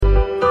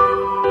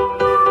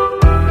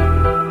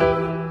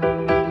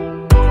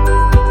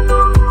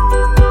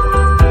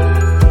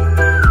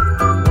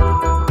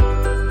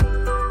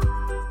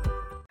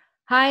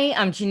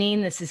Hi, I'm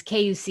Janine. This is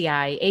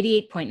KUCI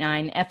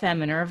 88.9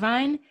 FM in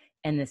Irvine,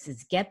 and this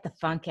is Get the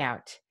Funk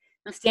Out.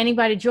 Standing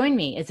by to join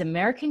me is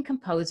American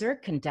composer,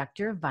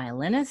 conductor,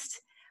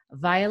 violist,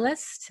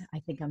 I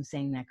think I'm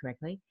saying that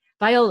correctly,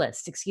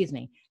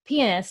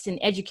 pianist and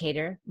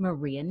educator,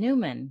 Maria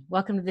Newman.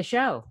 Welcome to the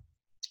show.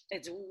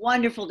 It's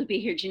wonderful to be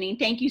here, Janine.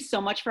 Thank you so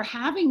much for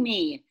having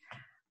me.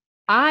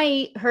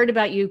 I heard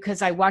about you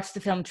because I watched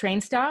the film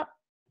Train Stop.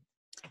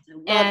 I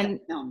love that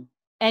film.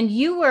 And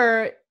you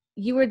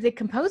were the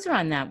composer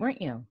on that,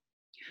 weren't you?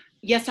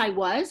 Yes, I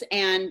was,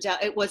 and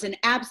it was an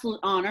absolute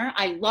honor.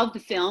 I love the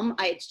film.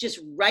 It's just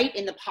right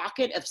in the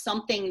pocket of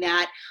something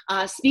that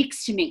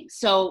speaks to me.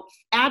 So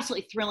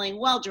absolutely thrilling,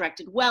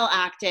 well-directed,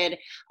 well-acted.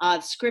 The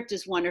script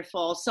is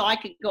wonderful. So I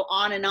could go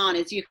on and on,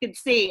 as you can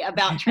see,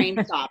 about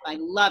Train Stop. I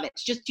love it.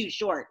 It's just too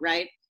short,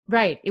 right?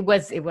 Right. It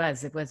was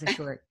a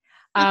short.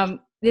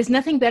 There's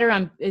nothing better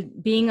on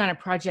being on a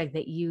project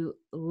that you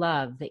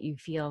love, that you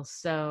feel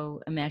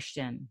so enmeshed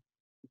in.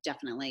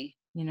 Definitely.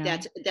 You know,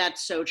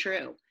 that's so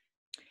true.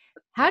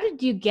 How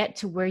did you get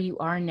to where you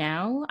are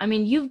now? I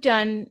mean, you've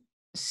done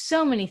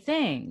so many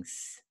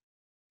things.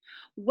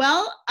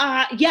 Well,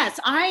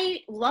 yes, I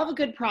love a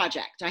good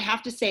project. I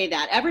have to say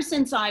that. Ever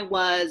since I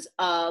was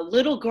a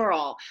little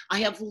girl, I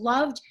have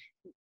loved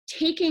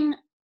taking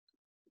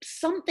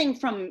something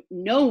from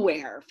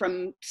nowhere,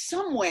 from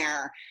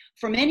somewhere,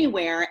 from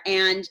anywhere,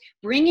 and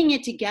bringing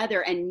it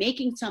together and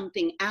making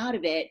something out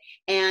of it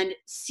and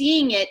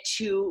seeing it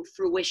to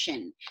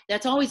fruition.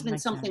 That's always been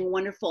something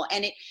wonderful.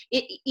 And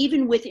it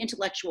even with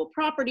intellectual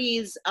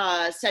properties,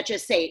 such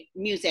as, say,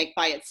 music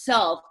by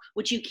itself,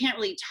 which you can't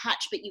really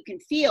touch, but you can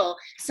feel,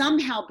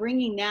 somehow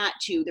bringing that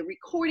to the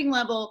recording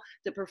level,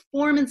 the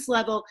performance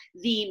level,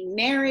 the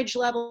marriage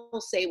level,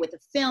 say with a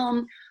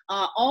film,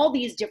 all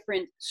these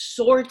different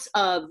sorts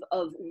of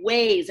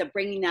ways of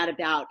bringing that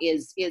about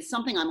is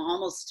something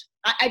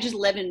I just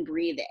live and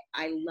breathe it.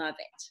 I love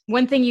it.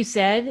 One thing you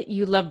said,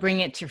 you love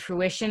bringing it to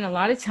fruition. A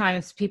lot of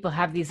times people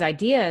have these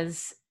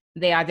ideas,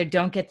 they either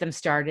don't get them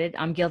started.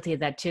 I'm guilty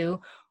of that too.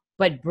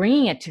 But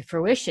bringing it to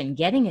fruition,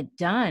 getting it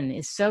done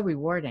is so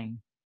rewarding.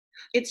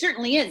 It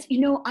certainly is.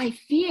 You know, I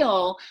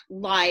feel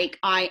like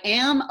I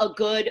am a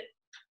good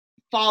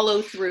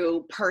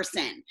follow-through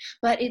person,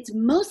 but it's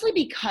mostly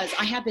because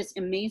I have this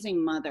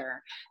amazing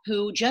mother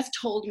who just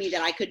told me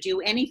that I could do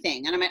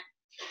anything. And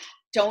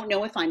don't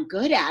know if I'm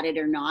good at it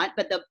or not,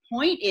 but the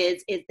point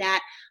is that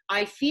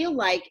I feel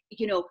like,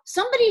 you know,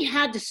 somebody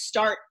had to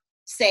start,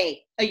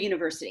 say, a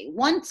university.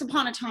 Once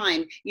upon a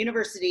time,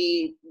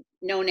 university,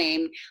 no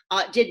name,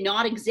 did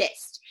not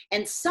exist.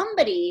 And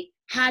somebody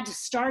had to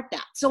start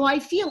that. So I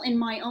feel in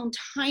my own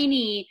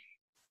tiny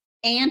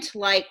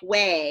ant-like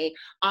way,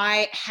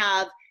 I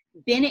have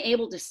been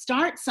able to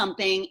start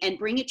something and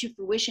bring it to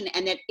fruition,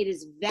 and that it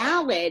is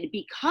valid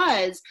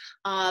because,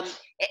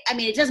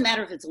 it doesn't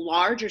matter if it's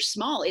large or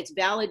small, it's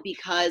valid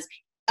because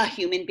a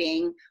human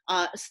being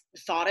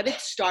thought of it,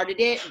 started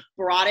it,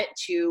 brought it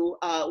to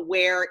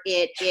where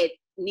it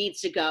needs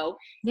to go.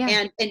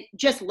 Yeah. And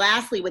just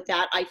lastly with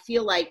that, I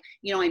feel like,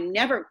 you know, I'm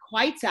never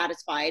quite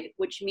satisfied,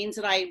 which means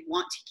that I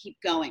want to keep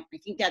going. I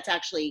think that's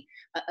actually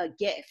a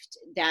gift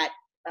that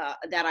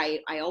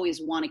I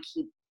always want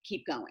to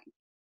keep going.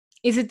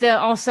 Is it the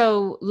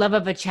also love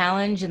of a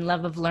challenge and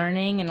love of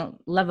learning and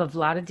love of a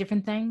lot of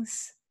different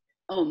things?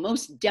 Oh,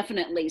 most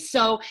definitely.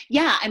 So,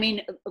 yeah, I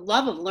mean,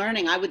 love of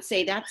learning, I would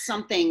say that's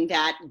something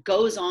that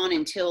goes on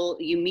until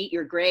you meet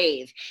your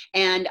grave.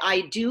 And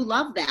I do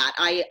love that.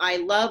 I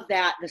love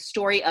that the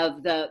story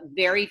of the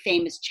very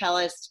famous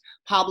cellist,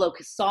 Pablo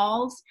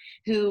Casals,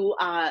 who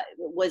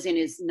was in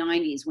his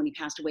 90s when he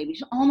passed away.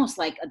 He's almost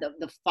like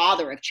the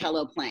father of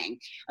cello playing,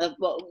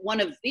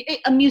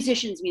 a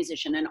musician's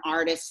musician, an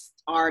artist,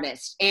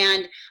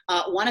 and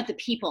one of the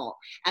people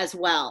as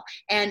well.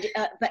 And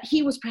but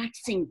he was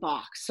practicing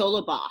Bach,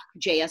 solo Bach,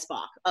 J.S.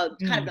 Bach,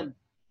 kind of the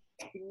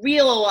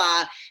real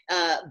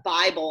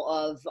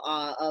Bible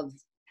of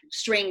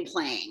string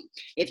playing,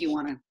 if you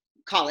want to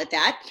call it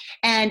that.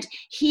 And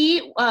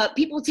he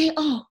people would say,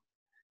 "Oh,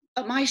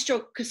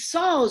 Maestro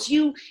Casals,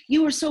 you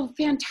were so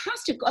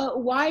fantastic.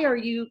 Why are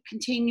you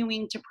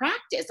continuing to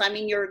practice? I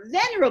mean, you're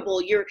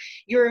venerable.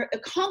 Your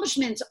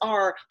accomplishments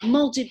are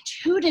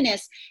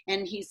multitudinous."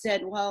 And he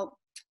said, "Well,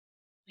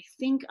 I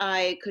think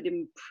I could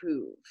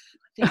improve.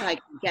 I think I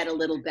could get a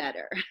little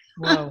better."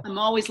 I'm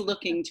always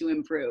looking to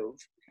improve.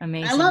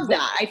 Amazing. I love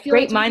that. I feel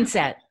great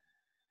mindset.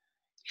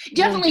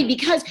 Definitely,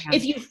 because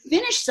if you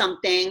finish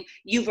something,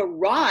 you've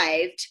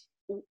arrived.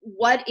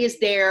 What is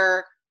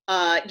there?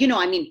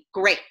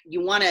 Great.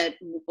 You want to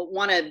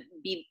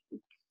be,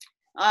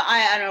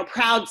 I don't know,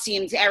 proud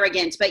seems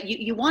arrogant, but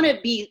you want to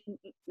be,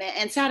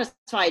 and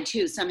satisfied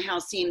too somehow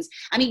seems,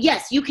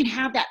 yes, you can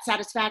have that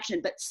satisfaction,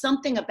 but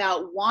something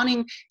about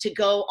wanting to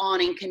go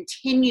on and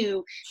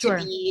continue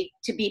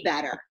to be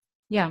better.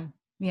 Yeah.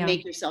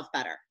 Make yourself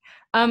better.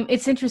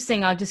 It's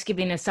interesting. I'll just give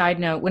you an aside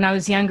note. When I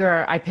was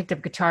younger, I picked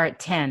up guitar at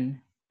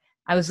 10.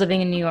 I was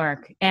living in New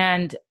York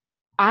and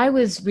I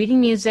was reading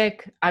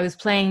music.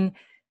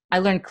 I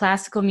learned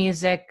classical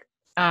music.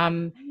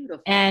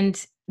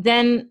 And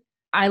then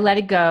I let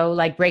it go,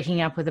 like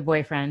breaking up with a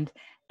boyfriend.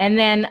 And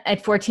then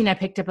at 14, I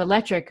picked up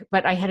electric,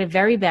 but I had a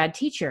very bad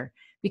teacher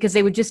because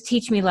they would just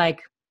teach me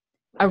like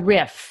a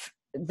riff,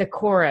 the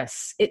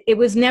chorus. It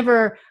was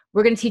never,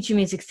 we're going to teach you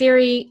music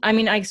theory. I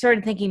mean, I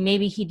started thinking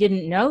maybe he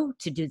didn't know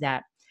to do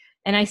that.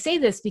 And I say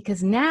this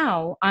because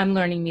now I'm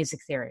learning music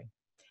theory.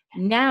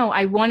 Now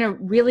I want to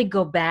really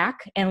go back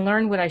and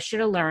learn what I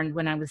should have learned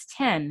when I was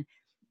 10,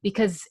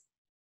 because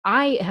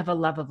I have a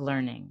love of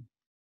learning.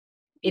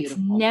 Beautiful.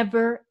 It's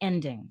never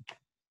ending.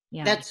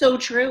 Yeah. That's so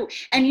true.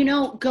 And, you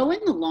know, going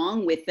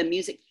along with the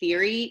music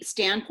theory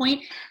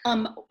standpoint,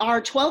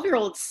 our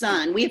 12-year-old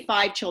son, we have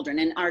 5 children,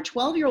 and our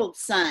 12-year-old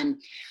son,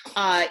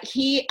 I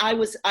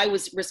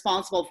was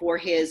responsible for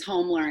his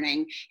home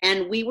learning,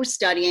 and we were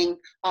studying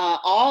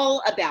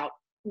all about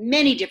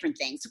many different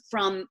things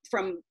from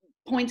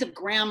points of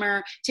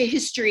grammar to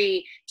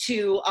history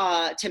to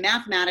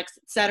mathematics,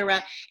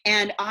 etc.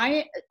 And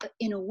I,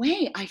 in a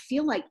way, I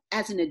feel like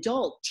as an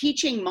adult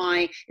teaching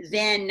my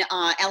then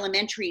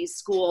elementary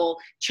school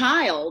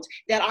child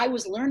that I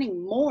was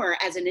learning more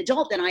as an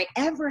adult than I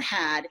ever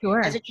had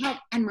as a child,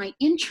 and my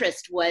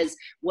interest was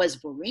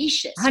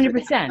voracious.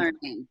 100%.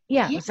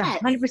 Yeah, yes. It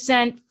was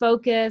 100%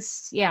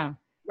 focus. Yeah,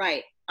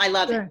 right. I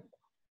love it.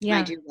 Yeah,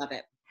 I do love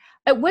it.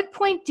 At what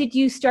point did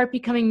you start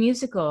becoming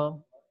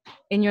musical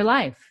in your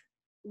life?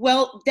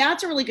 Well,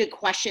 that's a really good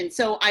question.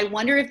 So I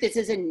wonder if this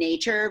is a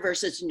nature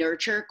versus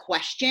nurture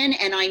question.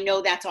 And I know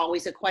that's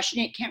always a question.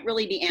 It can't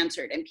really be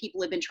answered. And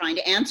people have been trying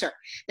to answer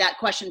that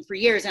question for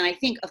years. And I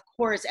think, of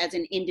course, as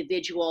an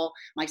individual,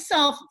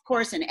 myself, of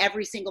course, and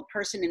every single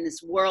person in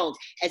this world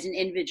as an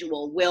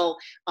individual will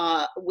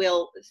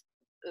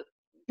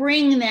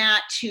bring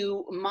that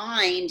to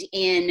mind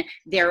in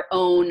their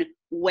own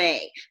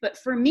way. But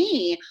for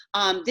me,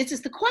 this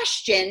is the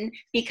question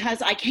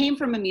because I came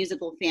from a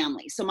musical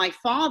family. So my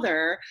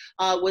father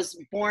was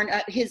born,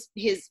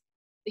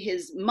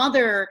 his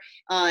mother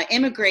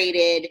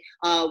immigrated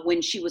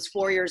when she was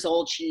 4 years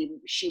old.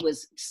 She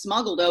was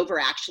smuggled over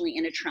actually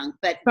in a trunk.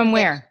 But from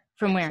where?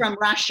 From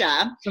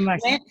Russia.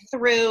 Went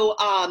through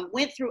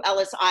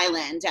Ellis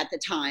Island at the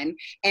time,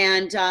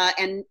 and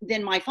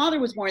then my father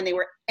was born. They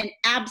were in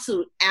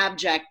absolute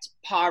abject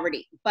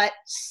poverty, but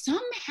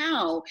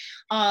somehow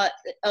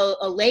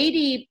a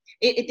lady.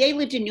 They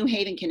lived in New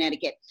Haven,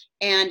 Connecticut,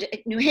 and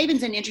New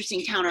Haven's an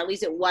interesting town, or at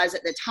least it was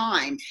at the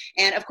time.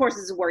 And of course,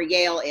 this is where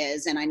Yale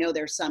is, and I know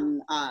there's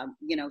some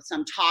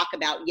some talk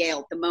about Yale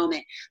at the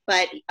moment.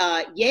 But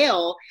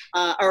Yale,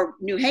 or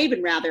New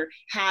Haven rather,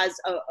 has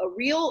a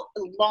real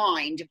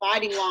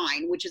dividing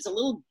line, which is a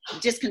little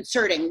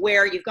disconcerting,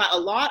 where you've got a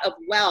lot of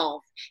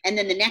wealth, and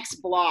then the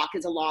next block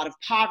is a lot of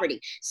poverty.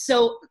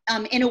 So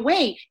in a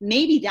way,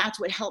 maybe that's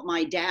what helped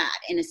my dad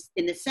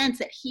in the sense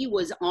that he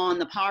was on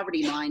the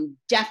poverty line,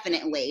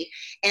 definitely.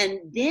 And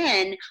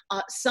then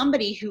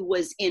somebody who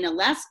was in a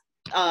less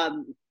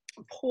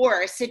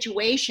poor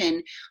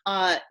situation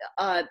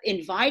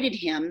invited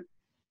him,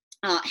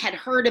 had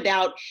heard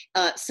about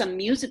some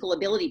musical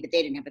ability, but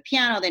they didn't have a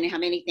piano, they didn't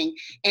have anything,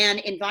 and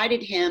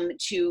invited him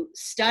to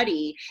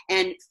study,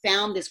 and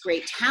found this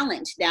great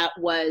talent that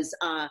was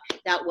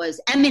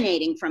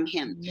emanating from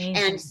him. Amazing.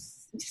 And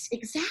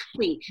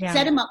exactly. Yeah.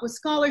 Set him up with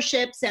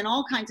scholarships and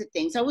all kinds of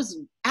things. So it was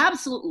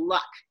absolute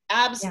luck.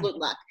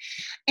 Luck.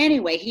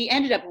 Anyway, he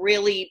ended up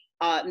really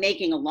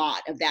making a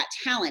lot of that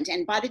talent.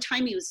 And by the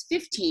time he was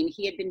 15,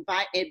 he had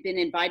been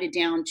invited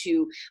down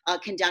to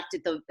conduct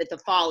at the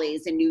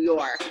Follies in New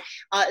York.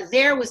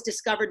 There was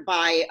discovered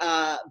by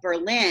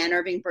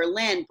Irving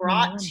Berlin,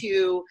 brought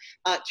to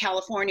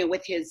California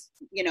with his,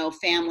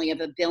 family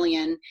of a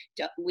billion.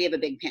 We have a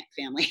big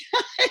family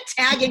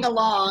tagging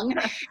along,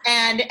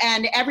 and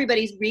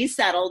everybody's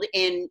resettled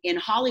in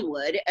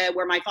Hollywood,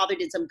 where my father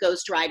did some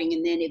ghostwriting,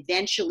 and then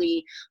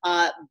eventually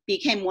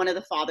became one of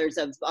the fathers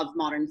of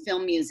modern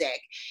film music.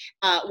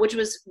 Which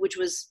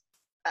was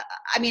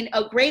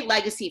a great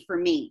legacy for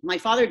me. My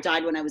father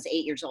died when I was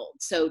 8 years old.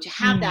 So to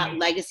have that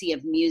legacy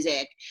of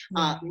music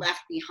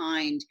left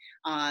behind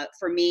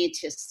for me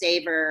to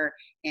savor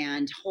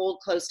and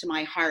hold close to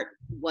my heart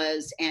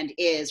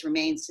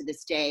remains to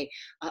this day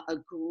a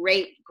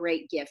great,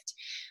 great gift.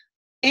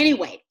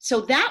 Anyway, so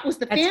that was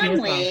the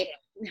family. Beautiful.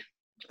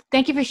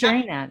 Thank you for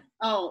sharing that.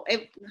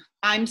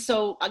 I'm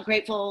so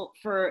grateful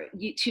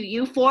to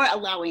you for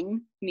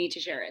allowing me to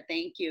share it.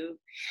 Thank you.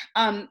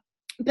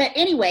 But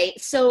anyway,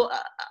 so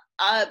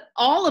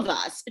all of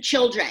us,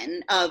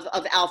 children of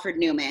Alfred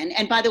Newman,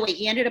 and by the way,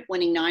 he ended up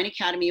winning 9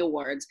 Academy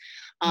Awards,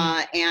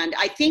 and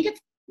I think it's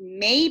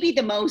maybe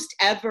the most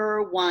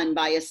ever won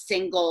by a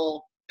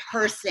single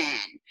person.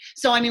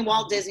 So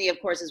Walt Disney, of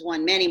course, has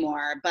won many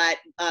more, but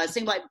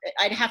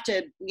I'd have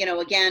to,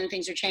 again,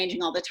 things are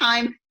changing all the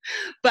time,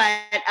 but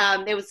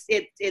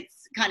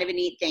it's kind of a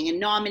neat thing, and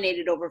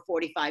nominated over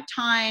 45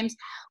 times,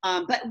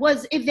 but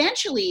was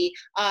eventually,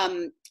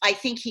 I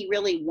think he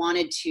really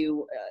wanted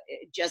to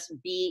just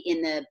be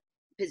in the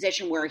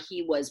position where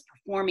he was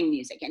performing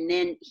music, and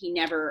then he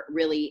never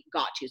really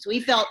got to. So he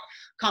felt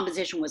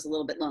composition was a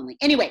little bit lonely.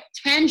 Anyway,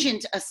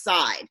 tangent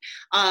aside,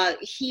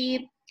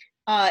 he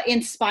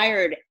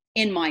inspired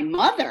in my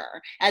mother,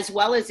 as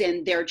well as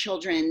in their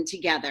children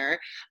together,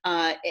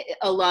 a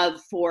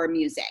love for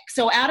music.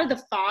 So out of the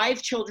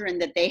 5 children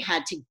that they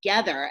had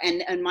together,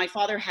 and my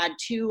father had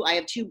 2, I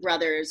have 2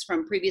 brothers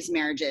from previous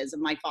marriages of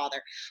my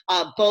father,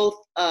 both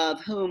of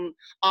whom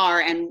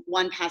are, and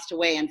one passed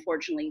away,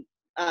 unfortunately,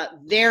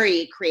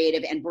 very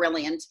creative and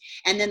brilliant.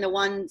 And then the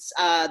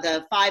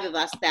 5 of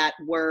us that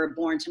were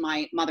born to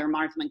my mother,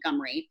 Martha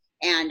Montgomery,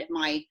 and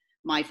my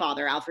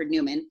father, Alfred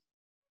Newman,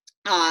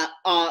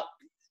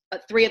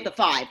 3 of the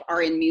 5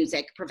 are in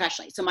music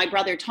professionally. So my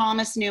brother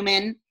Thomas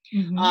Newman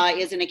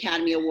is an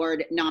Academy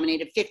Award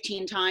nominated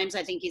 15 times.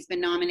 I think he's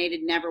been nominated,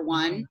 never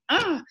won.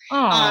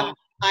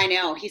 I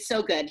know, he's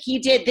so good.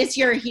 This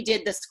year he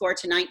did the score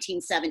to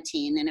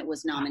 1917, and it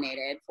was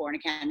nominated for an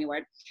Academy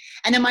Award.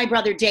 And then my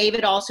brother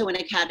David, also an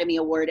Academy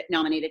Award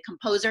nominated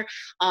composer.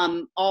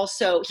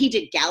 Also, he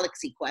did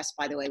Galaxy Quest,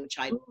 by the way, which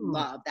I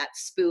love, that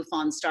spoof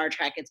on Star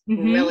Trek. It's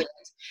brilliant.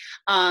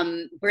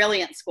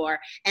 Brilliant score.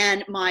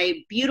 And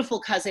my beautiful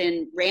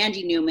cousin,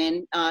 Randy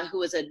Newman, who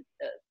was an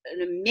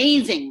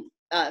amazing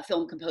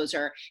film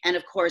composer, and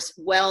of course,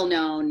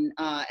 well-known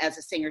as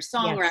a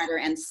singer-songwriter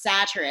and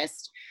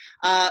satirist.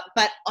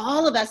 But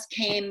all of us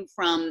came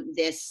from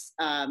this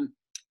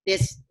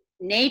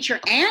nature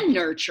and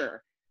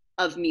nurture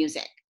of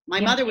music. My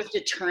mother was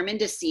determined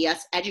to see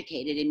us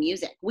educated in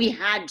music. We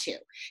had to.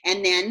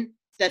 And then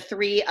the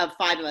 3 of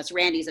 5 of us,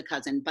 Randy's a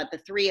cousin, but the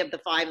 3 of the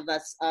 5 of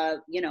us,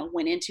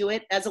 went into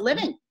it as a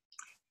living.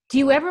 Do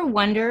you ever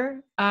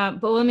wonder,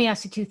 but let me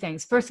ask you 2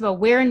 things. First of all,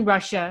 where in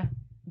Russia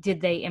did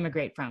they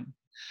immigrate from?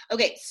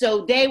 Okay,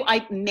 so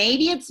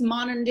maybe it's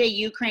modern day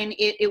Ukraine.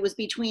 It was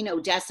between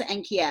Odessa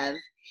and Kiev.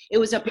 It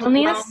was a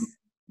Vilnius?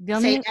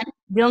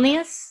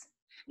 Vilnius?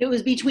 It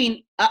was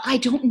between, I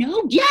don't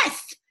know.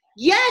 Yes.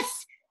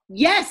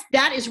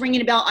 That is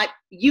ringing a bell.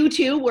 You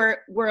two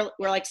were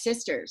like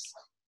sisters.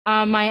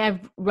 I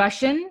have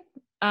Russian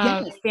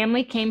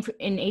family came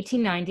in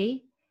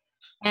 1890.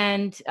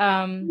 And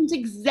it's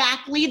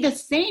exactly the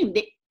same.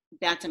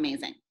 That's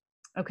amazing.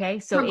 Okay.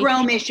 So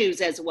pogrom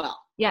issues as well.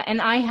 Yeah.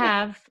 And I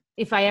have,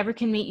 if I ever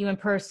can meet you in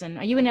person,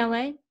 are you in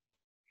LA?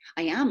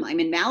 I am. I'm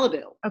in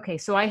Malibu. Okay.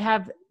 So I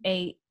have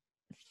a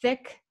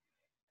thick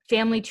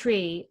family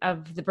tree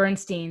of the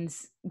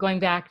Bernsteins going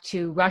back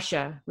to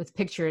Russia with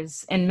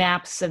pictures and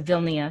maps of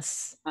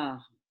Vilnius.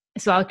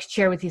 So I'll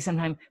share with you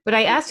sometime. But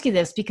I ask you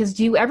this because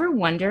do you ever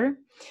wonder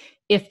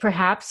if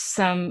perhaps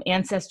some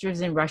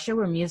ancestors in Russia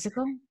were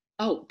musical?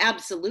 Oh,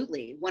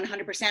 absolutely.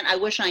 100%. I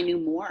wish I knew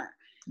more.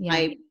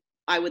 Yeah.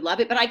 I would love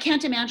it, but I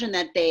can't imagine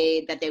that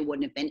they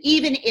wouldn't have been,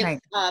 even if,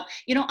 right.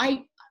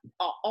 I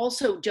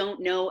also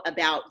don't know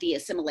about the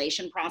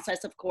assimilation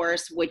process, of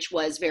course, which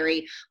was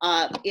very,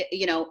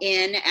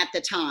 in at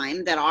the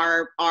time that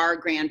our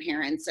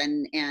grandparents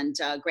and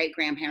great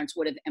grandparents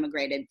would have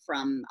immigrated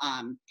from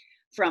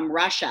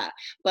Russia.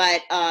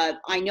 But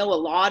I know a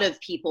lot of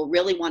people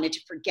really wanted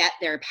to forget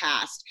their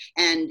past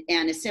and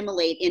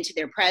assimilate into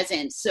their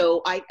present.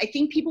 So I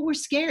think people were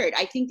scared.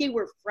 I think they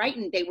were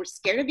frightened. They were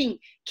scared of being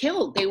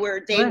killed. They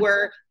were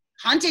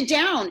hunted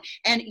down.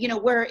 And,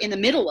 we're in the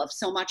middle of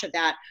so much of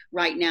that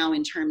right now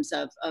in terms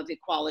of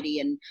equality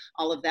and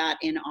all of that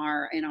in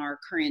our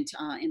current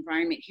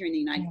environment here in the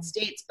United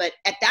States. But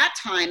at that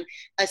time,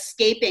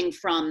 escaping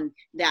from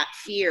that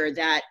fear,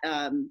 that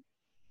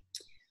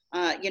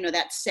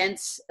that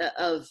sense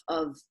of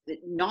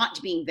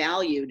not being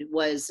valued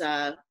was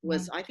I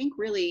think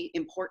really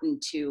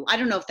important to. I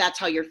don't know if that's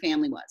how your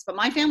family was, but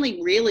my family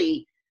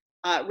really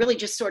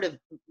just sort of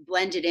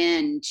blended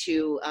in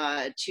to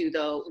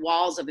the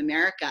walls of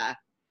America.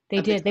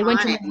 They did. They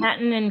went to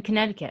Manhattan and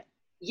Connecticut.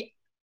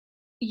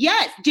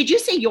 Yes. Did you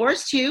say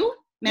yours too?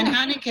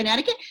 Manhattan and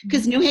Connecticut?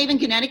 Because New Haven,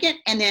 Connecticut,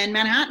 and then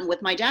Manhattan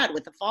with my dad,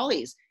 with the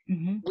Follies.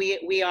 Mm-hmm.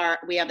 We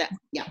have that.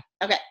 Yeah.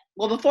 Okay.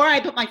 Well, before I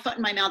put my foot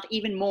in my mouth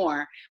even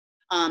more,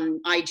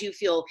 I do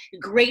feel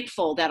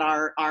grateful that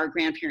our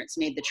grandparents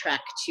made the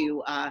trek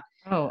to.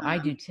 I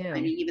do too. I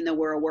mean, even though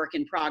we're a work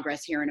in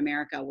progress here in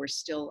America, we're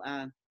still.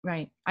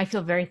 Right. I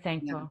feel very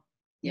thankful.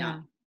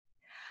 Yeah.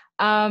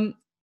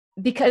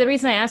 Because the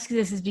reason I ask you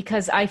this is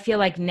because I feel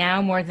like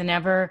now more than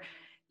ever,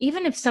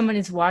 even if someone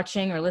is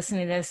watching or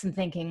listening to this and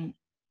thinking,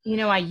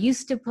 I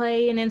used to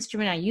play an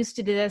instrument, I used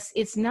to do this,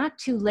 it's not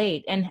too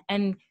late. And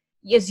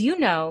as you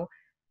know,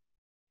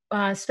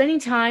 spending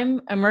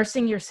time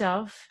immersing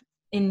yourself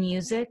in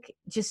music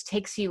just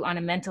takes you on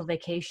a mental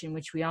vacation,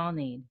 which we all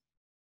need.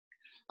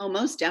 Oh,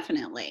 most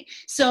definitely.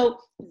 So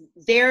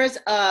there's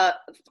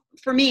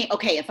for me,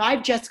 okay, if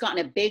I've just gotten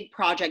a big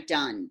project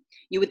done,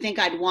 you would think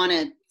I'd want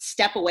to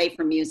step away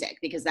from music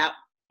because that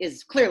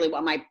is clearly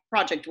what my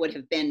project would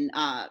have been,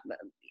 highlighting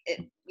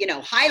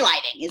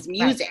is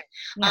music.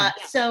 Right.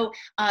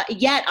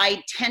 Yet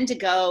I tend to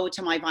go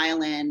to my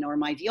violin or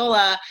my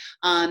viola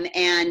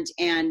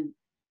and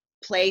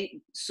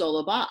play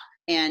solo Bach.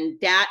 And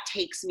that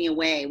takes me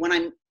away when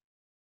I'm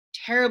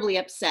terribly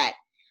upset.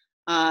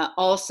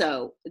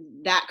 Also,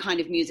 that kind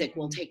of music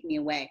will take me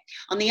away.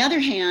 On the other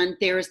hand,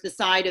 there's the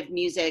side of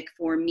music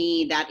for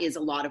me that is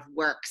a lot of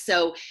work.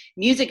 So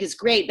music is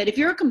great, but if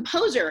you're a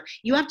composer,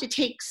 you have to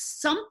take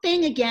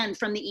something again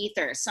from the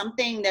ether,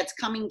 something that's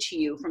coming to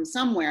you from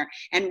somewhere,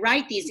 and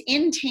write these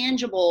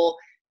intangible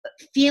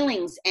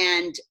feelings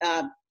and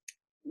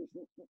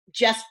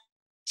just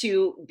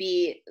to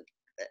be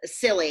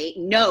silly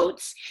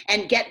notes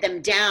and get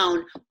them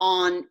down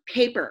on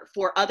paper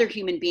for other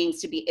human beings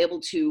to be able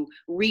to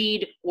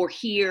read or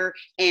hear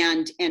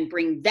and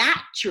bring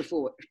that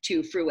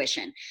to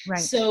fruition. Right.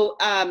 So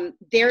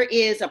there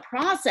is a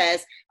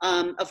process,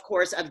 of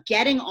course, of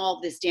getting all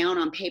this down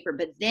on paper,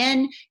 but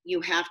then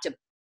you have to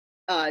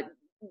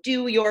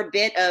do your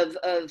bit of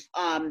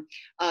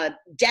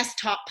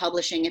desktop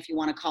publishing, if you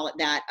want to call it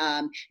that,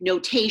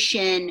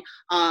 notation,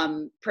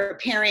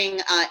 preparing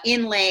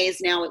inlays.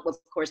 Now, of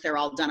course, they're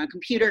all done on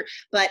computer,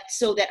 but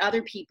so that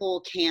other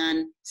people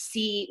can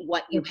see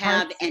what you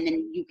have, and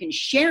then you can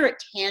share it,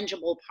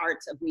 tangible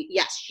parts of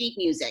sheet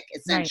music,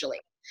 essentially.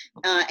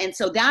 Right. And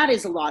so that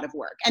is a lot of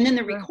work. And then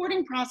the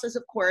recording process,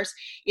 of course,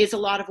 is a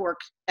lot of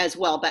work as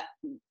well, but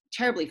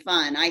terribly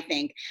fun, I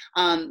think.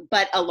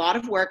 But a lot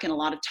of work and a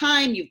lot of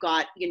time. You've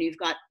got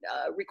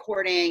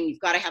recording. You've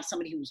got to have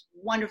somebody who's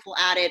wonderful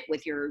at it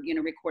with your,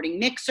 recording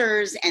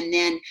mixers, and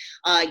then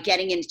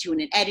getting into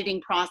an editing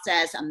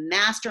process, a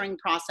mastering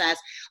process,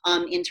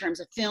 in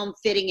terms of film,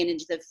 fitting it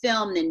into the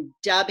film, then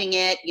dubbing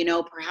it,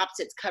 perhaps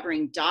it's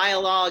covering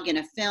dialogue in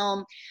a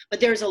film,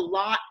 but there's a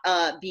lot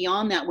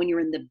beyond that when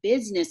you're in the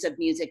business of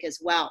music as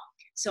well.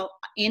 So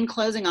in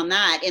closing on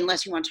that,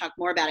 unless you want to talk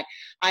more about it,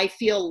 I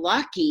feel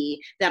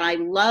lucky that I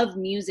love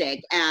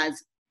music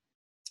as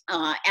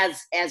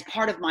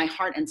part of my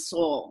heart and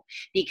soul,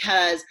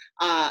 because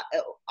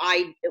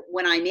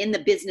when I'm in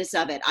the business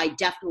of it, I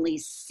definitely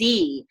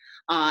see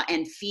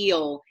and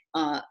feel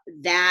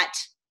that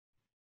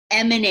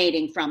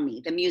emanating from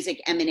me, the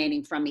music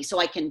emanating from me, so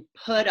I can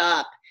put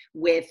up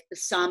with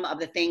some of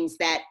the things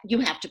that you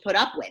have to put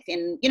up with.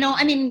 And,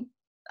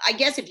 I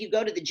guess if you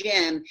go to the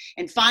gym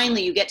and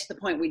finally you get to the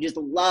point where you just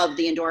love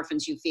the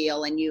endorphins you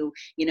feel, and you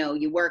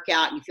work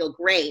out and you feel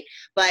great,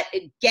 but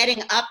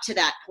getting up to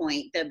that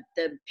point, the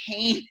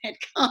pain that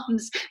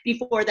comes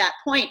before that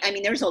point,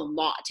 there's a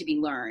lot to be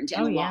learned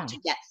and a lot to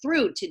get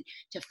through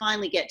to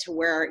finally get to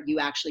where you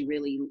actually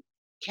really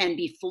can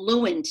be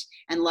fluent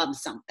and love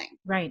something.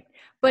 Right.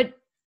 But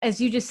as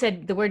you just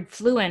said, the word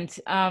fluent,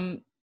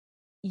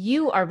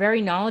 you are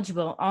very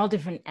knowledgeable, all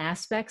different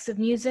aspects of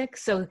music.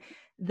 So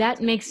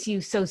that makes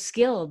you so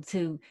skilled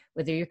to,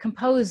 whether you're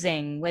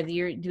composing, whether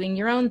you're doing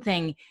your own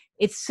thing,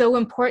 it's so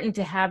important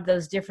to have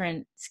those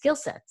different skill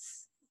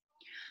sets.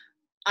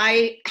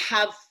 I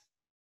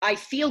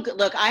feel good.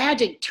 Look, I had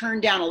to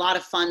turn down a lot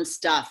of fun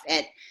stuff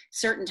at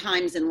certain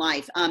times in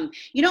life.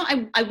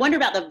 I wonder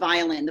about the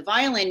violin. The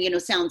violin,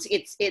 sounds,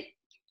 it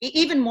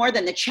even more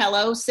than the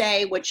cello,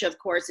 say, which of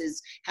course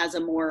has a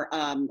more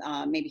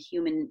maybe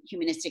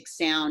humanistic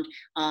sound.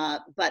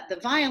 But the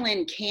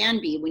violin can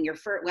be, when you're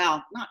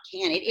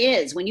it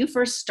is. When you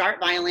first start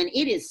violin,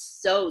 it is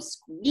so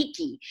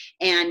squeaky.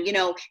 And,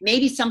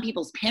 maybe some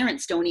people's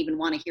parents don't even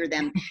want to hear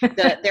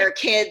their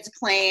kids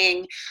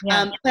playing.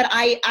 Yeah. But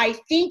I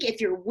think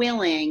if you're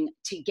willing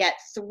to get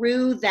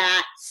through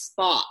that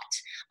spot,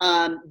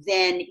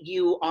 then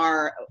you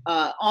are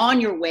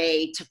on your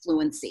way to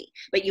fluency.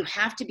 But you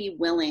have to be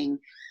willing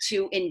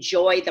to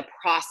enjoy the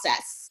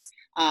process,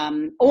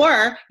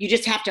 or you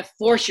just have to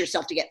force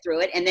yourself to get through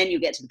it, and then you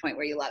get to the point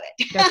where you love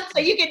it. So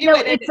you can do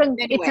it.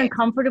 It's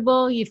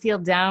uncomfortable. You feel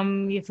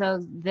dumb. You feel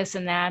this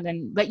and that,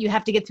 but you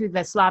have to get through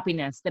the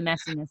sloppiness, the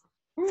messiness.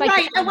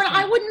 Right.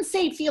 I wouldn't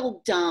say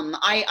feel dumb.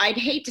 I'd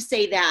hate to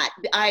say that.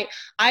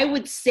 I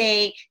would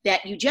say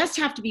that you just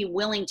have to be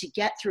willing to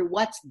get through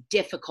what's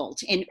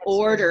difficult in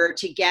order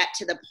to get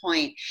to the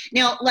point.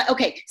 Now,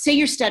 okay, say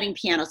you're studying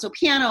piano. So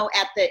piano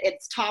at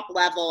its top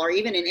level, or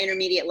even an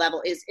intermediate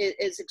level, is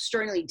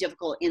extraordinarily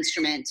difficult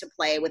instrument to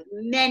play, with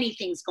many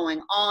things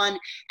going on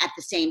at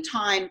the same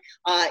time.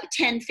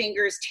 10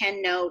 fingers,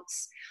 10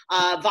 notes.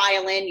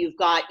 Violin, you've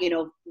got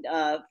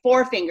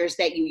 4 fingers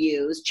that you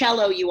use.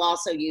 Cello, you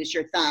also use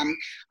your thumb,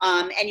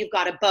 and you've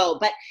got a bow.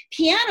 But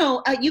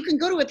piano, you can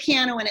go to a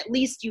piano and at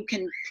least you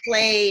can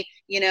play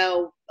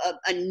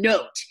a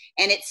note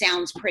and it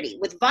sounds pretty.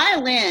 With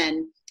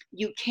violin,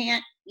 you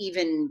can't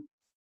even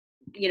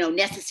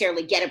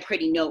necessarily get a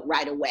pretty note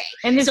right away.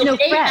 And there's no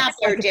frets.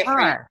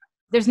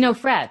 There's no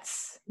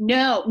frets.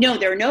 No,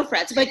 there are no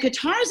frets. But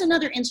guitar is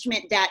another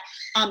instrument that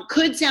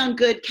could sound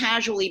good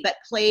casually, but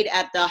played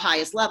at the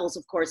highest levels,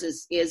 of course,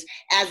 is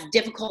as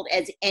difficult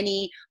as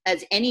any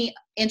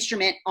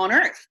instrument on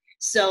earth.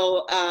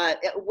 So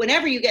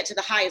whenever you get to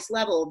the highest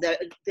level,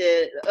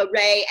 the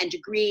array and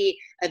degree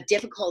of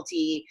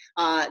difficulty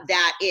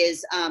that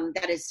is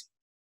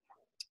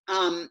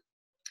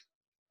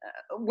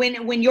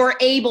when you're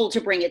able to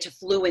bring it to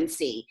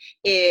fluency,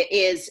 it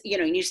is,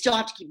 and you still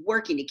have to keep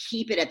working to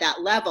keep it at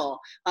that level,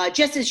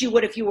 just as you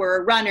would if you were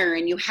a runner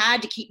and you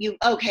had to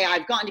okay,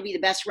 I've gotten to be the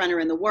best runner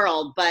in the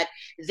world, but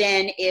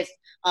then if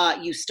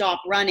you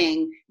stop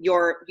running,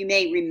 you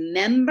may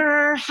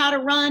remember how to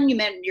run,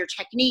 your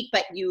technique,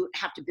 but you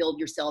have to build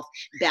yourself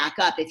back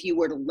up if you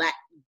were to let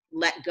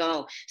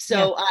go.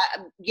 So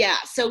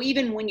so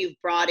even when you've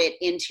brought it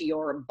into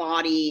your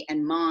body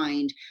and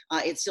mind,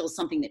 it's still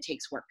something that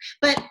takes work.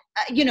 But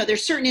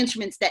there's certain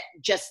instruments that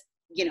just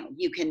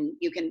you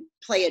can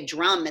play a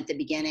drum at the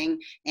beginning,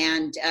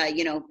 and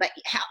but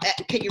how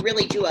can you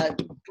really do a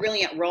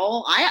brilliant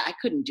roll? I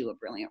couldn't do a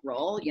brilliant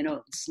roll,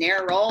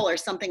 snare roll or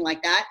something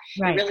like that.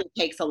 Right. It really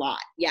takes a lot.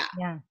 Yeah.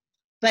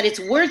 But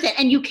it's worth it.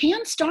 And you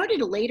can start at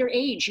a later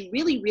age. You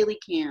really, really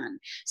can.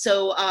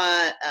 So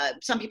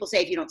some people say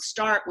if you don't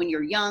start when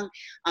you're young,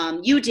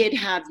 you did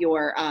have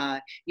your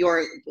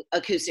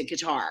acoustic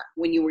guitar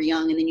when you were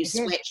young, and then you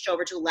switched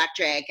over to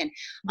electric. And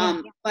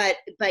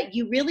but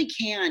you really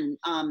can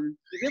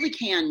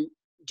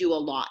do a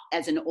lot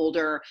as an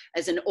older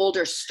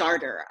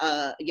starter,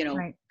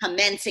 right.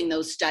 Commencing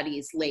those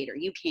studies later.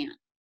 You can.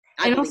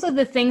 And also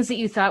the things that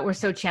you thought were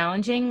so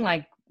challenging,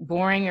 like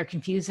boring or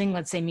confusing,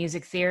 let's say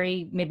music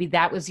theory, maybe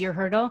that was your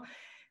hurdle.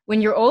 When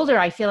you're older,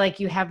 I feel like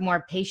you have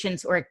more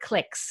patience, or it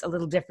clicks a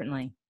little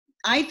differently.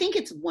 I think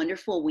it's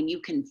wonderful when you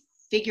can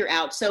figure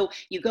out. So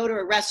you go to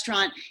a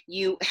restaurant,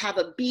 you have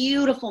a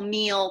beautiful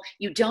meal,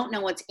 you don't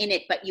know what's in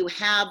it, but you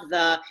have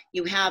the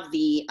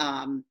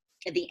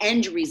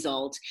end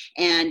result,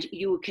 and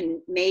you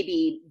can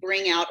maybe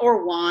bring out,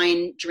 or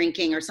wine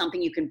drinking or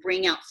something, you can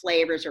bring out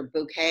flavors or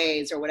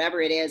bouquets or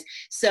whatever it is.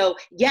 So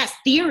yes,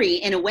 theory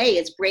in a way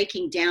is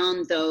breaking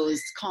down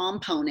those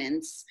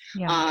components.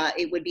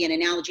 It would be an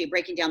analogy of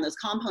breaking down those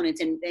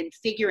components and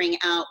figuring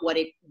out what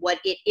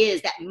it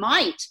is that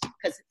might,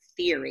 because it's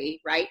theory,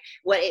 right?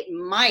 What it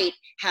might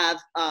have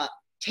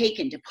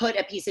taken to put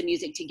a piece of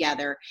music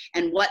together,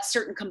 and what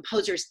certain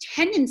composers'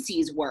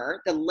 tendencies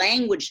were, the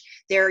language,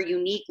 their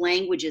unique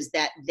languages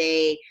that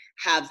they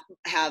have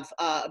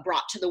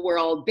brought to the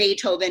world.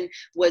 Beethoven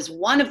was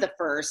one of the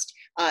first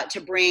to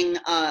bring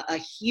a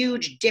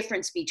huge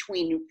difference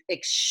between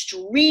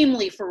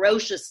extremely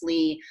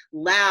ferociously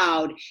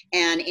loud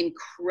and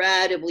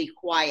incredibly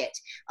quiet.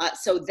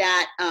 So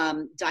that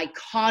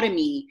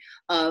dichotomy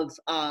of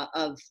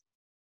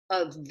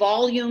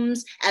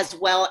volumes, as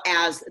well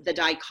as the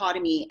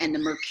dichotomy and the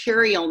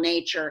mercurial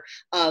nature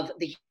of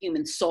the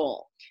human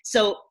soul.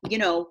 So,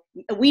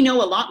 we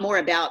know a lot more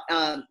about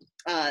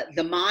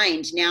the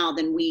mind now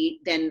than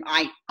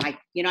I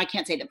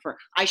can't say that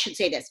I should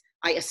say this.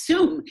 I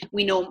assume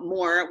we know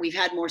more, we've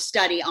had more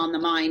study on the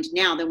mind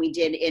now than we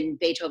did in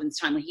Beethoven's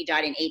time when he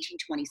died in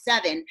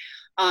 1827.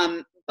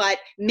 But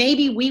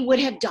maybe we would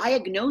have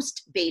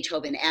diagnosed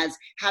Beethoven as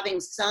having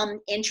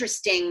some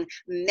interesting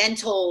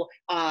mental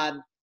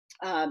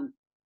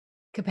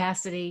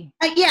capacity.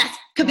 Yes,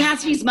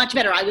 capacity is much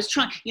better. I was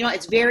trying,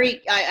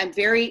 I'm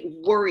very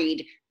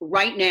worried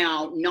right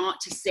now not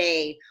to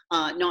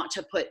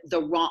put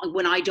the wrong,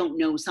 when I don't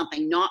know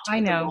something, not to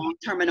put the wrong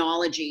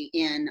terminology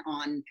in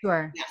on.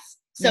 Sure. Yes.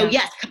 So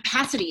yes,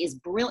 capacity is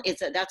brilliant.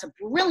 That's a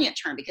brilliant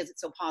term because it's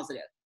so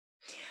positive.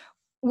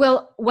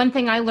 Well, one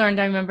thing I learned,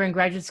 I remember in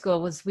graduate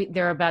school, was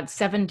there are about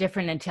 7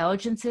 different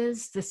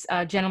intelligences. This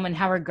gentleman,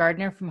 Howard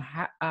Gardner from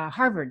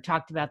Harvard,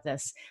 talked about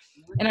this.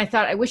 And I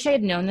thought, I wish I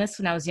had known this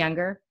when I was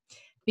younger,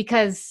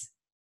 because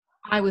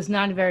I was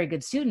not a very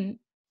good student,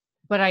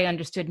 but I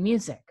understood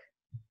music.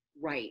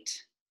 Right.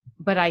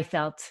 But I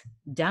felt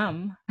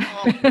dumb.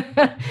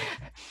 Oh.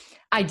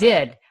 I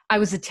did. I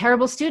was a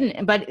terrible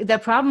student. But the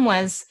problem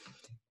was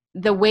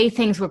the way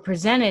things were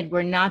presented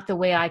were not the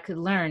way I could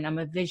learn. I'm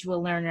a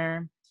visual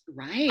learner.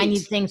 Right. I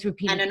need things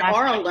repeated. And an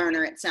oral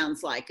learner, it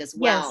sounds like, as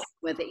well. Yes.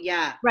 With it.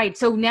 Yeah. Right.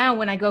 So now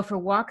when I go for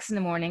walks in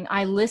the morning,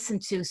 I listen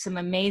to some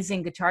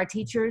amazing guitar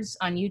teachers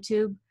on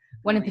YouTube.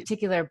 One in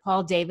particular,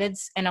 Paul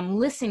Davids, and I'm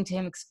listening to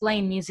him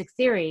explain music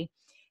theory,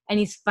 and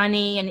he's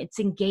funny and it's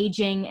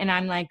engaging. And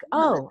I'm like,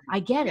 oh, I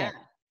get it.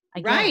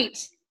 I get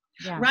it.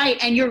 Yeah.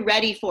 Right. And you're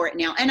ready for it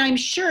now. And I'm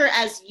sure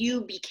as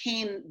you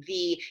became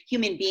the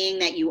human being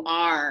that you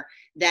are,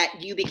 that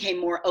you became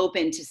more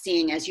open to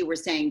seeing, as you were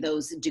saying,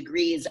 those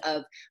degrees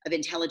of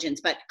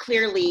intelligence. But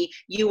clearly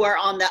you are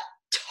on the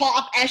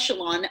top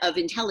echelon of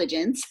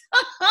intelligence.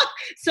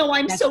 So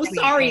I'm so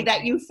sorry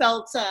that you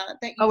felt that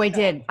you I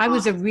did. I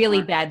was a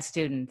really bad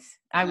student.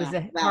 I was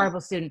a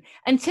horrible student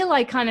until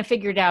I kind of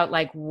figured out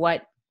like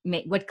what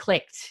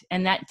clicked,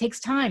 and that takes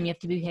time. You have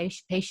to be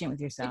patient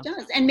with yourself. It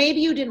does. And maybe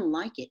you didn't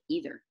like it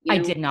either. I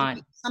did not.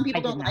 Some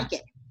people don't like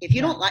it. If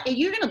you don't like it,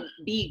 you're going to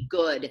be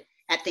good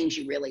at things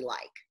you really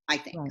like, I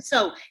think. Right.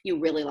 So you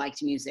really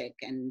liked music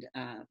and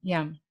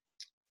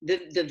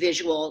the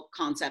visual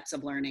concepts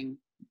of learning.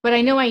 But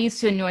I know I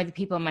used to annoy the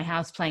people in my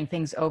house playing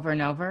things over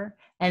and over,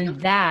 and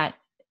that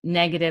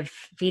negative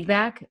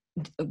feedback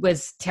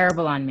was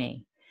terrible on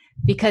me.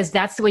 Because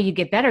that's the way you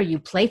get better. You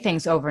play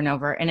things over and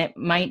over, and it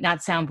might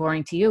not sound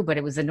boring to you, but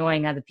it was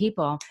annoying other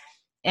people.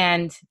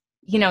 And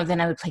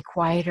then I would play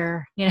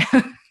quieter,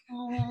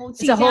 Oh,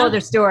 It's a whole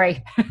other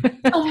story.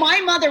 So my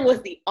mother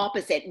was the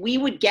opposite. We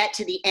would get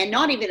to the end,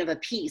 not even of a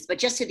piece, but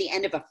just to the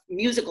end of a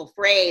musical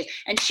phrase,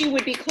 and she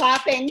would be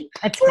clapping.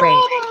 That's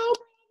great.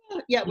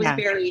 Yeah,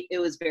 it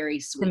was very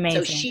sweet. Amazing.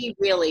 So she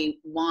really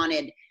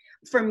wanted,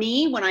 for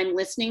me, when I'm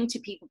listening to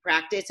people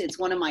practice, it's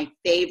one of my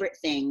favorite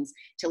things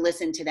to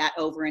listen to that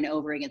over and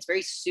over again. It's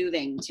very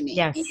soothing to me,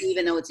 yes,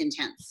 even though it's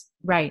intense.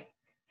 Right.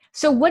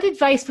 So what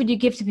advice would you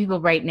give to people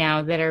right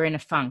now that are in a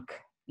funk?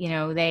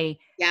 They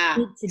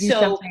need to do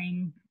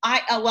something.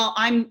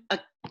 I'm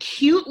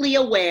acutely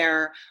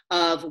aware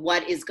of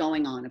what is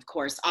going on. Of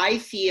course, I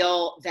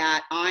feel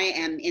that I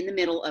am in the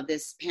middle of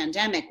this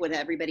pandemic with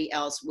everybody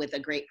else, with a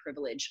great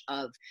privilege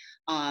of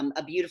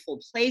a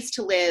beautiful place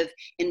to live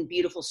in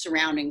beautiful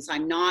surroundings.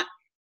 I'm not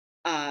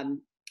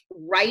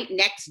right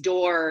next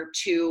door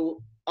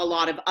to a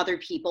lot of other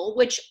people,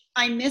 which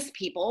I miss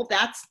people.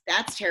 That's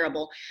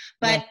terrible.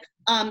 But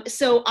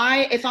so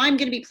if I'm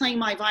going to be playing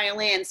my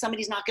violin,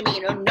 somebody's not going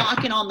to be,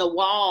 knocking on the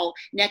wall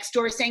next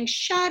door saying,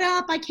 "Shut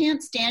up! I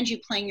can't stand you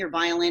playing your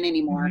violin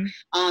anymore."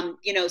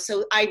 Mm-hmm.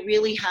 So I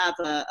really have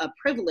a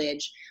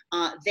privilege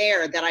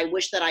there that I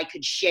wish that I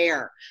could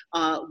share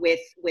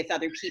with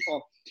other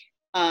people.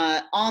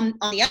 On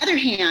the other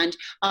hand,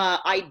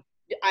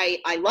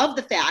 I love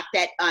the fact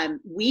that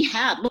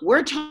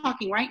we're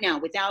talking right now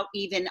without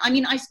even,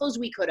 I suppose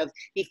we could have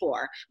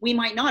before. We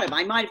might not have.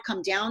 I might have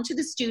come down to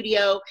the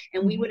studio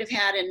and we would have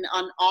had an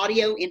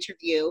audio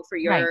interview for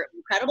your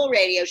incredible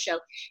radio show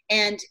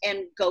and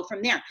go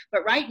from there.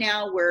 But right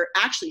now we're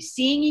actually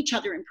seeing each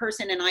other in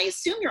person, and I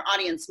assume your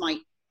audience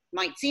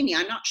might see me.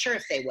 I'm not sure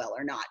if they will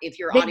or not. If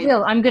your audience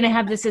will. I'm going to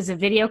have this as a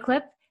video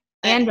clip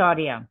and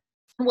audio.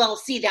 Well,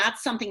 see,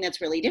 that's something that's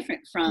really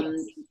different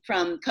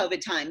from COVID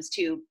times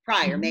to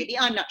prior, maybe.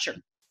 I'm not sure.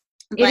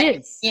 But it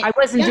is. I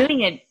wasn't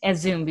doing it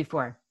as Zoom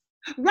before.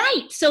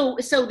 Right. So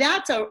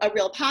that's a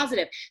real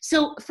positive.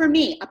 So for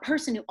me, a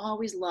person who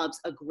always loves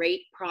a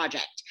great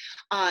project,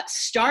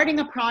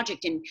 starting a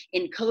project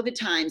in COVID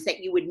times that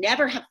you would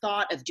never have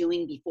thought of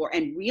doing before,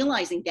 and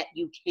realizing that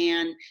you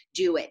can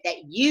do it,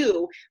 that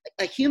you,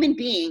 a human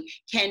being,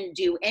 can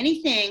do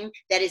anything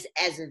that is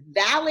as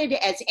valid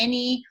as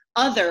any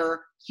other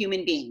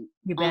human being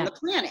on the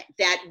planet,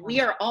 that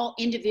we are all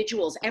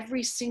individuals.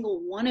 Every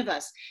single one of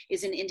us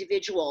is an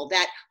individual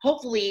that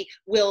hopefully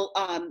will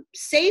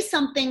say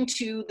something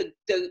to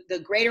the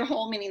greater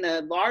whole, meaning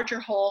the larger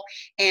whole,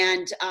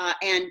 and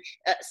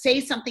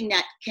say something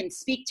that can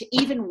speak to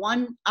even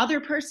one other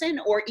person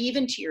or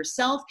even to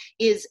yourself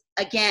is,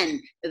 again,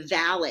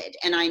 valid.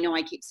 And I know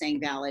I keep saying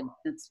valid.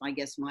 That's, I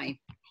guess, my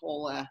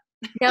whole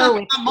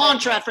a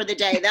mantra for the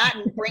day, that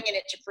and bringing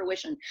it to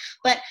fruition.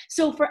 But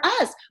so for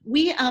us,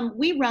 we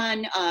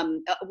run,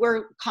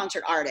 we're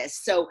concert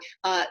artists. So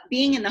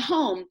being in the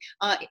home,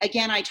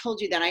 again, I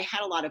told you that I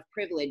had a lot of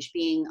privilege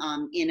being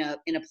in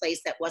a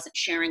place that wasn't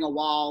sharing a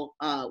wall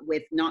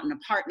with, not an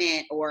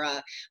apartment or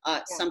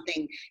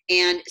something.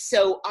 And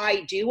so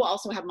I do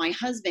also have my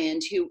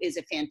husband, who is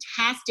a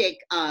fantastic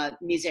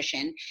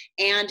musician.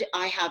 And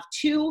I have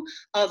two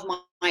of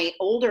my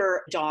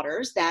older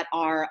daughters that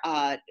are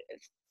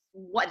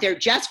they're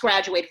just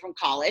graduated from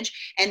college,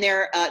 and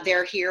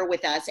they're here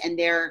with us, and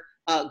they're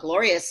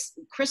glorious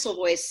crystal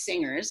voice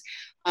singers.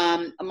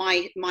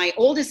 My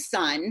oldest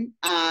son,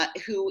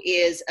 who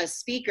is a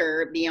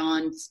speaker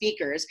beyond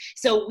speakers.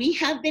 So we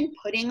have been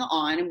putting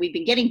on, and we've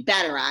been getting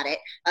better at it,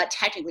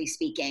 technically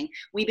speaking.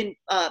 We've been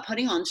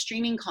putting on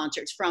streaming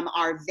concerts from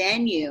our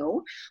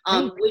venue,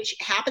 which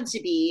happens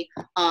to be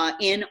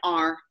in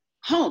our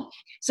home.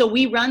 So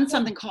we run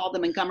something called the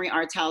Montgomery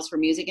Arts House for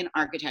Music and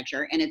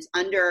Architecture, and it's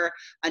under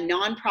a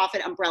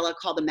nonprofit umbrella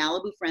called the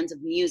Malibu Friends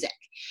of Music.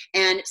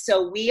 And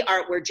so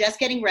we're just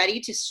getting ready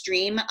to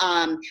stream.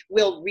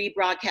 We'll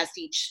rebroadcast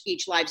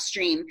each live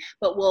stream,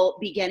 but we'll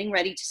be getting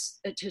ready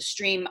to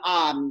stream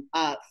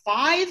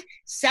 5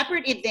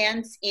 separate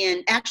events,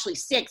 actually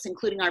 6,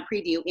 including our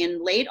preview,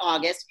 in late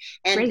August,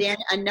 and then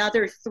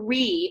another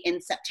 3 in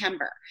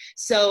September.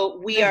 So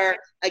we're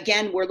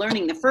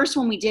learning. The first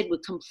one we did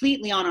was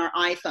completely on our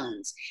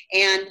iPhones,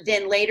 and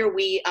then later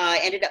we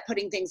ended up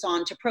putting things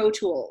onto Pro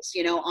Tools,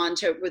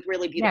 with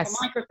really beautiful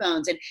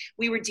microphones. And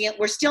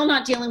we're still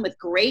not dealing with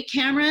great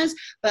cameras,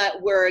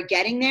 but we're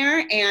getting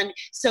there. And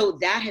so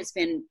that has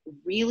been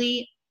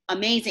really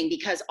amazing,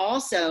 because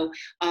also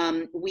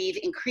we've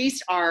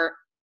increased our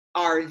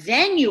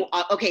venue.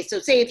 Okay, so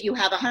say if you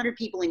have 100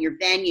 people in your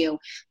venue,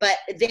 but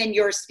then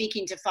you're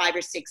speaking to 5,000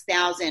 or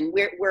 6,000.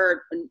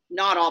 We're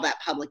not all that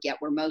public yet.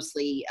 We're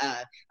mostly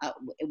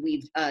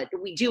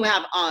we do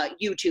have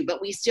YouTube, but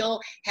we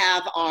still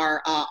have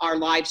our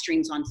live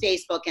streams on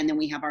Facebook, and then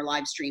we have our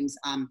live streams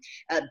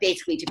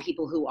basically to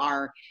people who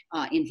are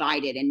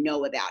invited and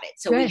know about it.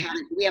 So we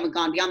haven't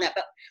gone beyond that,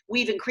 but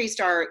we've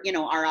increased our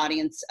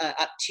audience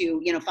up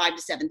to 5,000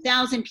 to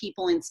 7,000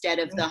 people instead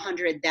of the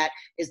 100 that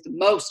is the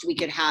most we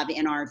could have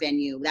in our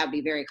venue. That would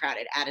be very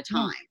crowded at a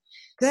time.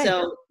 Good.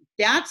 So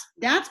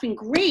that's been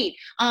great.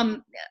 I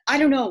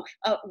don't know,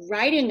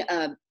 writing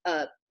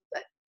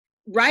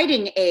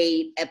writing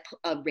a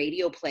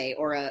radio play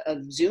or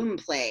a Zoom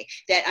play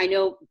that I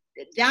know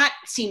that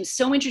seems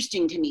so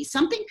interesting to me.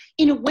 Something,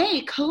 in a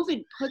way,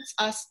 COVID puts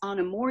us on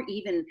a more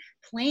even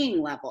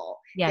playing level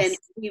than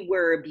we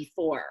were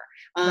before.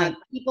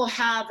 People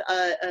have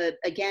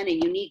again a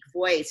unique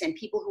voice, and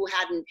people who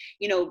hadn't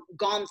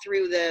gone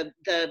through the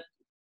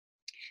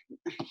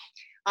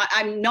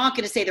I'm not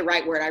going to say the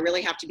right word. I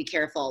really have to be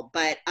careful,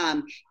 but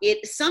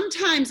it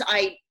sometimes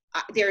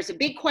there's a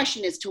big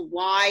question as to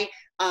why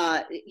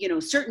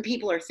certain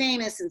people are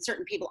famous and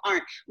certain people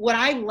aren't. What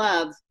I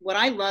love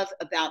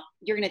about,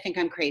 you're going to think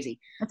I'm crazy.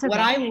 That's okay.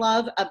 What I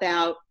love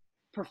about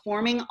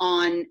performing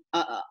on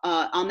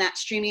that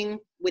streaming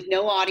with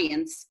no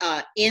audience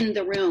in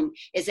the room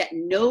is that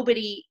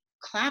nobody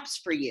claps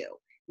for you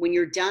when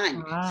you're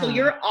done. So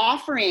you're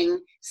offering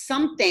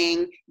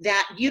something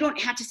that you don't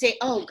have to say,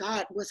 oh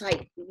God, was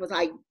I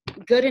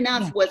good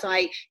enough?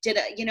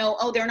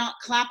 They're not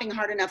clapping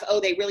hard enough. Oh,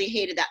 they really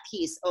hated that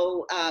piece.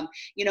 Oh,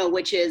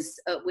 which is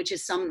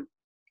some,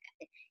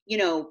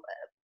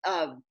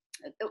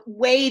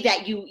 way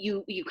that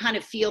you kind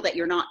of feel that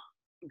you're not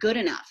good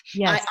enough.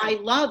 Yes. I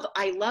love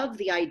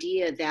the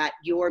idea that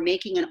you're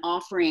making an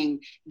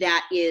offering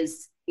that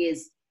is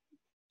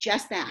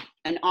just that,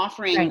 an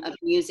offering of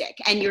music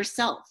and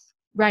yourself.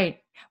 Right.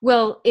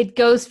 Well, it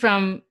goes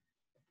from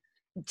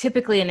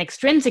typically an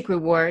extrinsic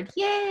reward,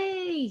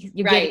 yay,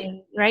 you're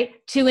getting,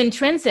 to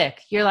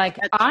intrinsic. You're like,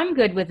 I'm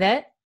good with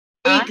it.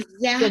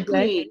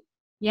 Exactly.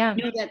 Yeah.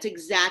 No, that's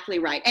exactly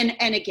right. And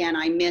again,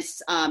 I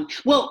miss, I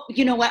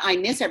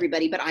miss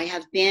everybody, but I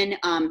have been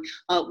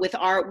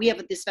we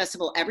have this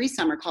festival every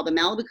summer called the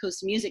Malibu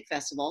Coast Music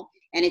Festival,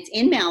 and it's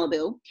in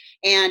Malibu.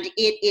 And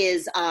it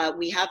is,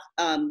 we have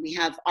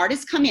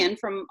artists come in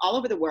from all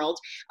over the world,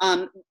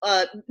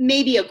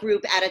 maybe a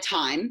group at a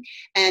time,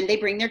 and they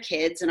bring their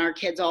kids, and our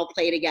kids all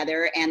play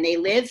together, and they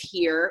live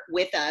here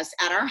with us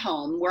at our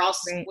home. We're all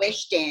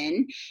squished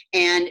in,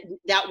 and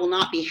that will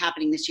not be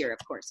happening this year, of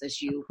course,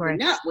 as you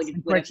know.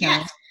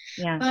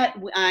 Yeah. But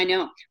I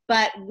know.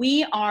 But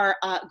we are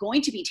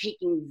going to be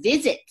taking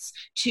visits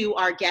to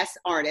our guest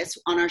artists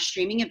on our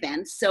streaming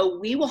events. So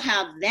we will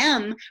have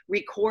them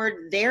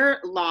record their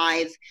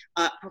live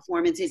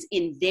performances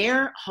in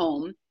their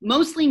home,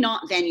 mostly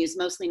not venues,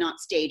 mostly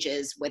not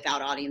stages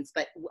without audience.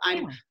 But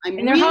I'm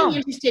really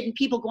interested in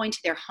people going to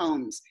their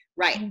homes,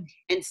 and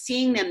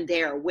seeing them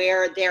there,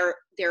 where they're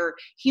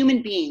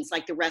human beings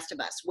like the rest of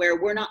us,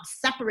 where we're not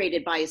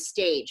separated by a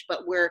stage,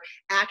 but we're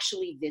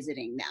actually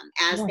visiting them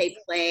as they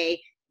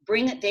play.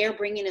 They're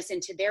bringing us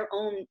into their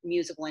own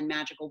musical and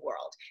magical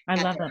world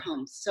at their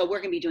homes. So we're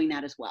going to be doing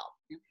that as well.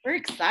 We're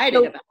excited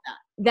about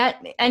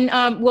that.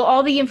 Will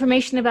all the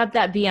information about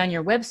that be on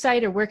your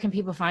website, or where can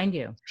people find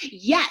you?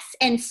 Yes.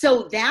 And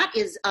so that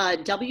is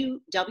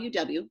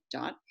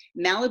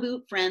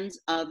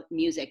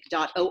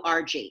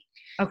www.malibufriendsofmusic.org.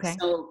 Okay.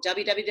 So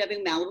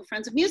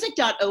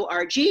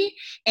www.malibufriendsofmusic.org.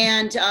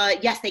 And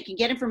yes, they can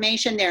get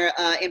information. Their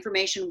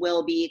information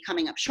will be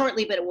coming up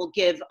shortly, but it will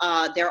give,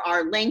 there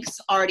are links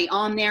already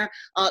on there.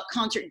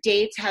 Concert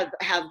dates have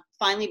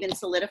finally been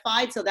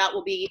solidified, so that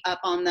will be up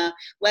on the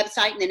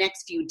website in the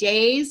next few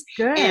days.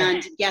 Good.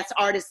 And guest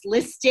artists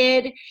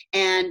listed,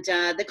 and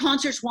the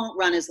concerts won't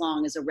run as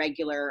long as a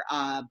regular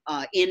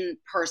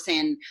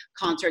in-person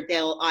concert.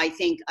 They'll, I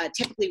think,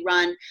 typically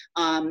run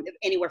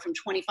anywhere from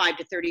 25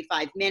 to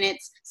 35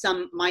 minutes.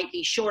 Some might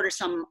be shorter.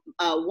 Some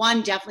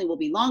one definitely will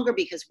be longer,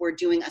 because we're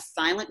doing a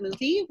silent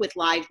movie with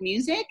live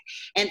music,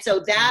 and so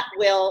that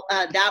will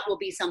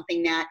be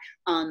something that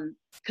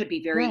could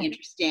be very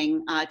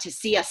interesting to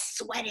see us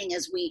sweating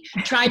as we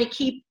try to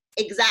keep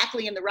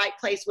exactly in the right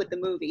place with the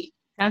movie.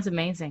 Sounds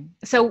amazing.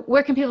 So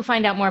where can people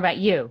find out more about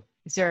you?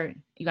 You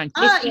on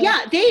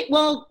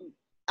Facebook?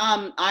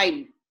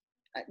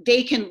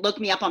 They can look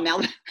me up on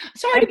Malibu.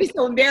 Sorry to be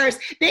so embarrassed.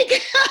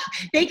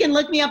 They can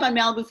look me up on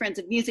Malibu Friends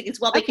of Music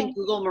as well. They can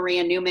Google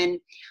Maria Newman,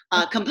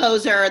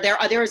 composer.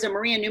 There is a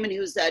Maria Newman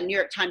who's a New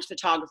York Times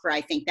photographer.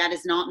 I think that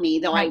is not me,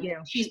 though.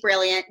 She's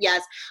brilliant.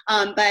 Yes,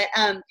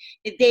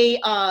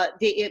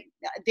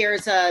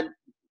 there's a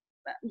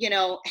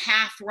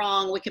half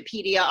wrong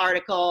Wikipedia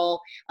article.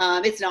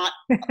 It's not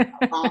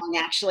wrong,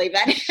 actually,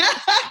 but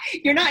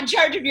you're not in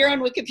charge of your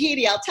own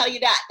Wikipedia. I'll tell you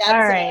that. That's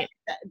all right.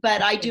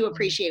 But I do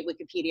appreciate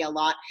Wikipedia a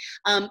lot.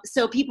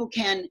 So people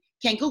can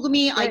Google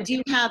me. Good. I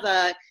do have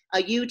a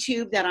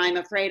YouTube that I'm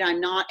afraid I'm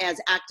not as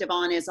active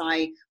on as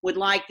I would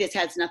like. This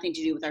has nothing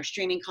to do with our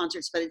streaming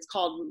concerts, but it's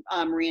called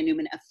Maria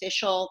Newman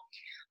Official.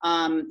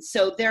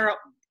 So there,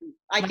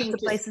 I think,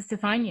 places to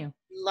find you.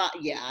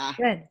 Yeah.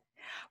 Good.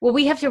 Well,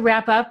 we have to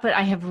wrap up, but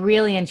I have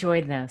really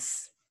enjoyed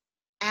this.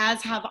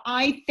 As have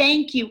I.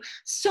 Thank you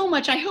so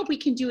much. I hope we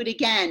can do it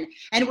again.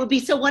 And it would be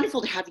so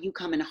wonderful to have you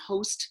come and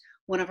host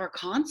one of our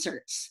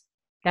concerts.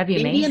 That'd be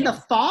amazing. Maybe in the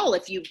fall, I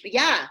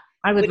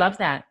would love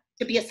that.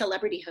 To be a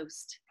celebrity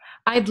host.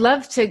 I'd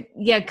love to,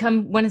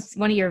 come one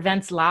of your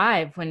events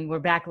live, when we're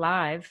back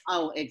live.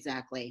 Oh,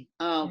 exactly.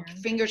 Oh,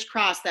 fingers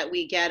crossed that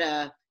we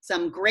get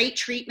some great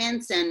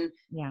treatments and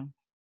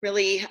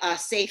really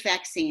safe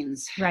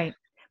vaccines. Right.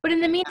 But in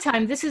the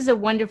meantime, this is a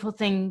wonderful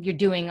thing you're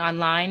doing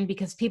online,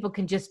 because people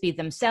can just be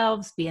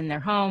themselves, be in their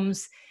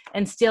homes,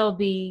 and still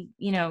be,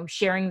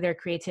 sharing their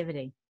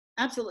creativity.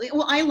 Absolutely.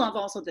 Well, I love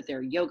also that there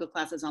are yoga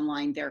classes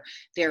online. There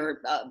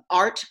are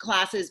art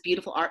classes,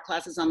 beautiful art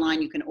classes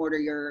online. You can order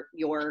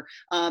your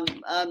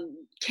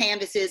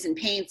canvases and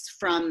paints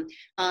from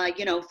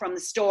from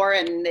the store,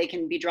 and they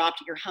can be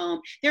dropped at your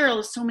home. There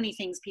are so many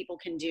things people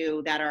can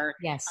do that are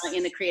Yes.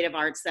 In the creative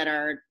arts that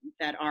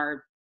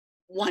are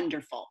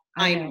wonderful.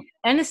 I know.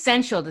 And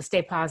essential to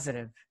stay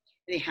positive.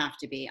 They have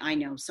to be. I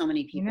know so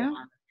many people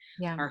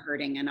are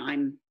hurting, and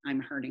I'm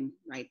hurting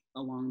right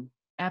along.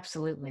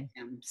 Absolutely.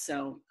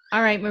 So,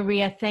 all right,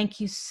 Maria, thank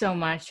you so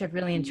much. I've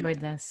really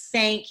enjoyed this.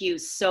 Thank you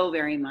so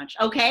very much.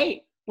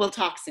 Okay, we'll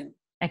talk soon.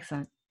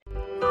 Excellent.